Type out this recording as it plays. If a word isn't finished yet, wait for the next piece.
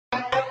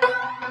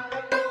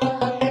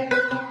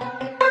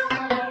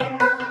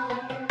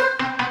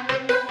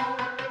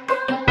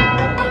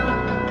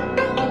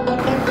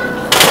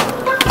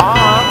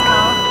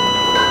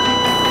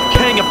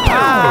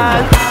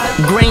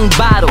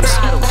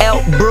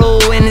brew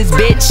in this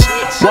bitch.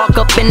 Walk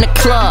up in the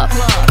club,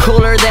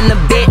 cooler than the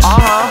bitch.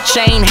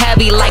 Chain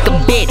heavy like a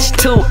bitch.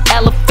 2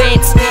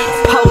 elephants,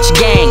 poach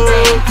gang.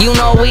 You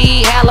know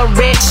we hella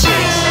rich.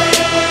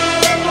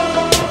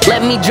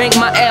 Let me drink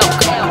my elk.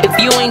 If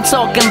you ain't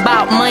talking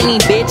about money,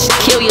 bitch,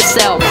 kill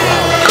yourself.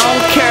 I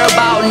don't care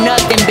about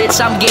nothing,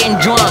 bitch, I'm getting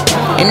drunk.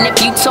 And if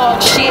you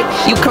talk shit,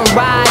 you can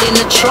ride in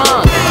the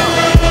trunk.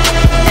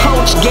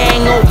 Poach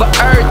gang over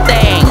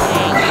everything.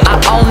 I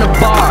own the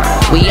bar,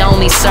 we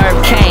only serve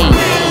cane.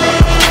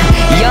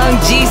 Young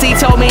Jeezy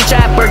told me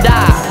trap or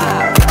die,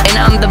 and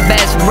I'm the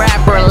best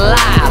rapper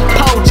alive.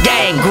 Poach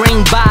gang,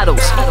 green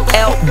bottles,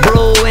 elk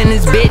brew in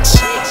this bitch.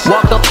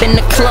 Walk up in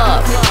the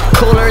club,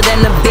 cooler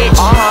than the bitch.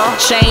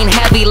 Chain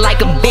heavy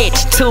like a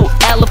bitch. 2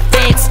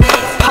 elephants,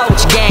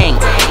 poach gang.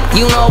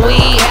 You know we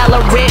hella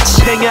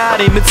rich. Pengar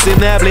i mitt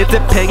sinne, lite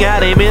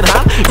pengar i min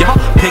hand. Jag har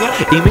pengar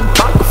i min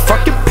bank och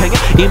fucking pengar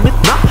i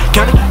mitt namn.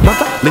 Kan ni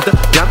vänta lite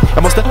grann?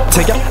 Jag måste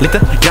tänka lite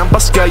grann.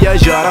 Vad ska jag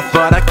göra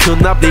för att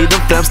kunna bli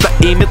den främsta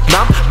i mitt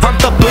namn?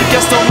 Panta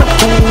burkar som en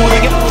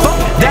oringe. Fuck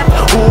den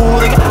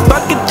oringe.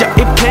 Bucket jag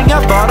i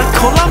pengar, bara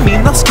kolla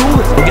mina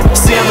skor.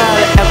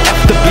 Senare än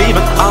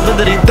efterbliven,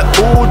 använder inte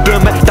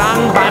ordrummet.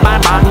 Dang, bang,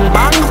 bang, bang,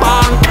 bang,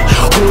 bang.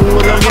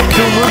 Horunge,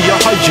 kronor, jag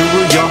har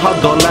euro, jag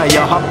har dollar,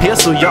 jag har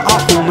peso, jag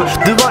har honor.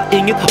 Du har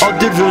inget och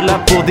du rullar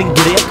på din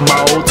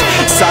grekmaut.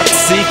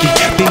 Satsiki,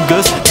 din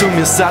guss tog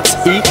min sats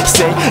i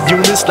sig.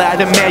 Jonas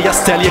lärde mig, jag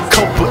säljer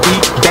kopp på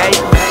eBay.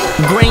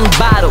 Green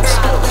bottles,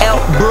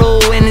 elk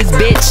brew in this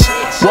bitch.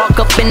 Walk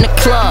up in the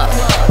club,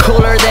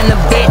 cooler than the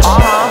bitch.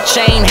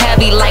 Chain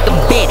heavy like a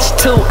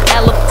bitch. 2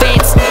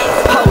 elephants,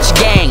 poach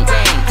gang.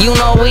 You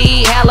know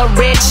we hella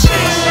rich.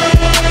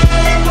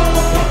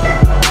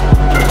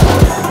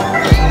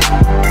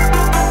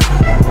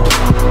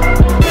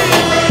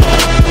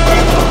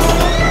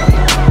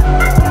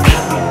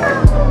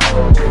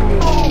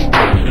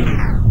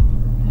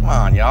 Come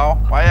on, y'all.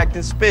 Why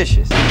acting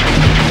suspicious?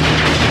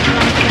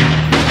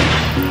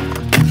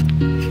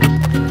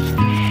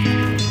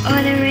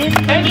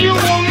 And you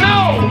will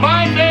know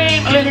my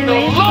name is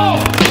the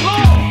Lord.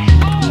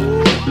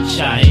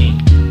 Cheyenne,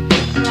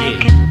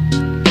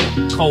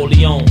 yeah,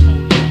 Coleon,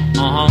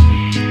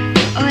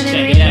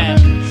 check it out.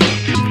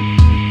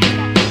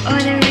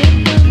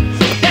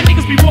 That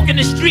niggas be walking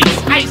the streets,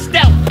 iced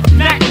out,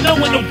 not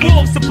knowing the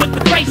wolves to put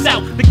the price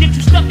out, to get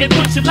you stuck and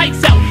put your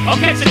lights out, or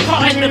catch a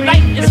car at the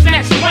light and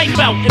snatch your wife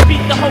out, and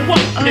beat the hoe up.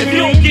 If you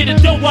don't get a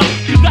dough up,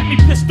 you got me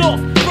pissed off,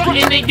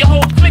 frontin' and your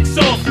whole click's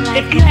off.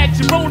 If you had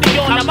your rollie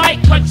on, I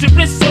might cut your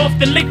wrists off,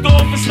 the lick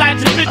off, and slide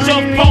your bitch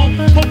off, pole.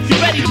 Hope you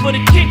ready for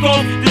the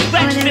kickoff. This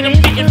rap shit I'm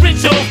getting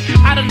rich off.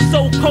 I done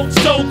sold coke,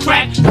 sold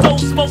crack, sold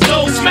smoke,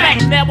 sold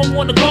smack. Now I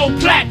want a gold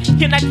plaque.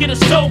 Can I get a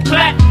soul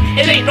clap?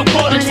 It ain't no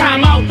quarter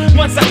time out.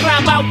 Once I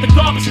climb out the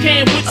garbage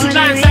can with 2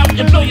 lines out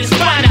and blow your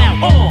spine out.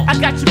 I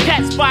got you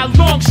cats by a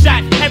long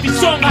shot. Every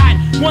song hot.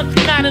 1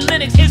 through 9 in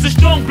Linux is a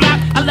strong block.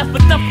 I left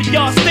enough of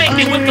y'all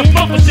stinking. What the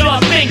fuck was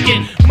y'all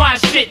thinking? My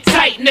shit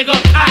tight, nigga.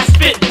 I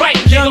spit right,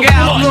 Young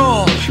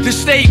outlaw, the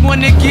state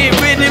wanna get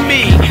rid of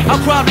me. I'll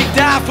probably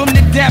die from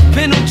the death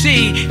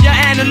penalty. Your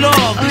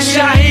analog,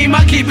 Shaheem,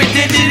 I keep it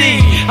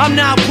dignity. I'm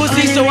not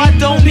pussy, so I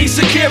don't need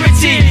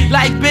security.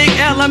 Like Big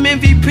L, I'm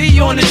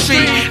MVP on the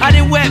street. I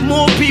done wet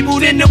more people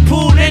than the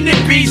pool and the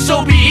beach,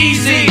 so be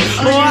easy.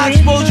 Or I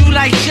expose you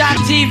like Shot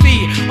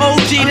TV.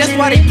 OG, that's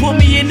why they put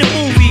me in the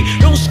movie.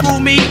 Don't screw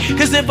me,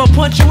 cause if I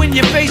punch you in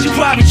your face, you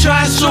probably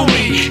try and sue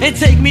me and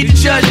take me to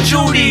Judge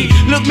Judy.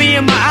 Look me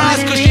in my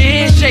eyes, cause your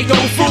handshake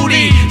on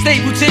foodie.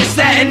 Stapleton,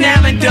 Satin,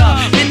 Allender.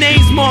 The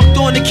name's marked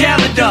on the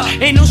calendar.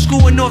 Ain't no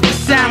screwing off the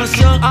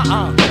silencer.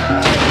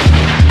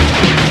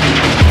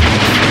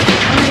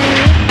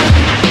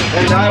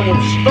 And I will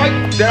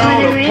strike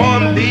down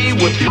upon thee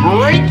with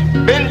great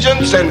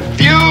vengeance and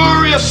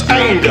furious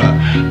anger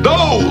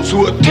those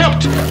who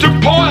attempt to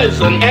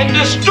poison and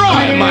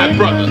destroy my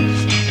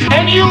brothers.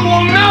 And you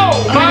will know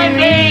my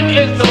name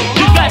is the Lord.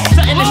 You got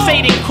something to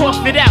say, then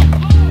cough it out.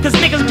 Cause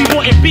niggas be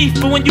wanting beef,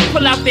 but when you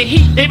pull out the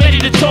heat, they ready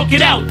to talk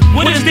it out.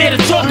 What is there to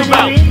talk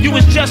about? You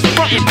was just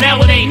frontin', now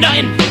it ain't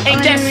nothing.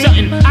 Ain't that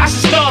something? I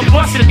should start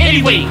bustin'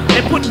 anyway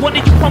and put one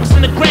of you pumps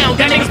in the ground.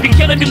 That niggas be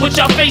killing me with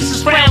y'all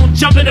faces round,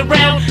 jumping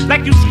around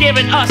like you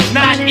scaring us,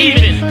 not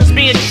even. Cause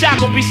being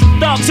shot gon' be some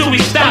thugs till we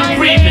stop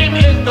breathing.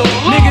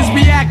 Niggas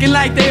be acting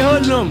like they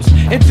hoodlums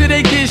until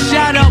they get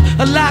shot up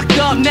or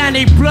locked up. Now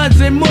they bloods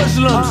and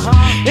Muslims.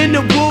 In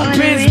the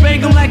bullpen,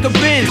 spank them like a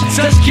Benz.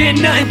 Such kid,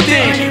 nothing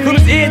thin. From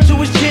his ear to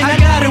his chin, I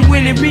gotta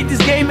win and beat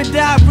this game and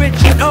die rich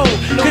and old.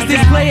 Cause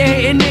this player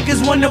hating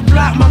niggas wanna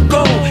block my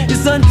goal.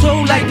 It's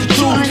untold like the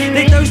truth.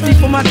 They thirsty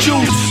for my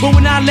juice, but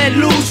when I let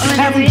loose,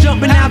 have them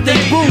jumping out their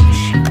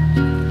boots.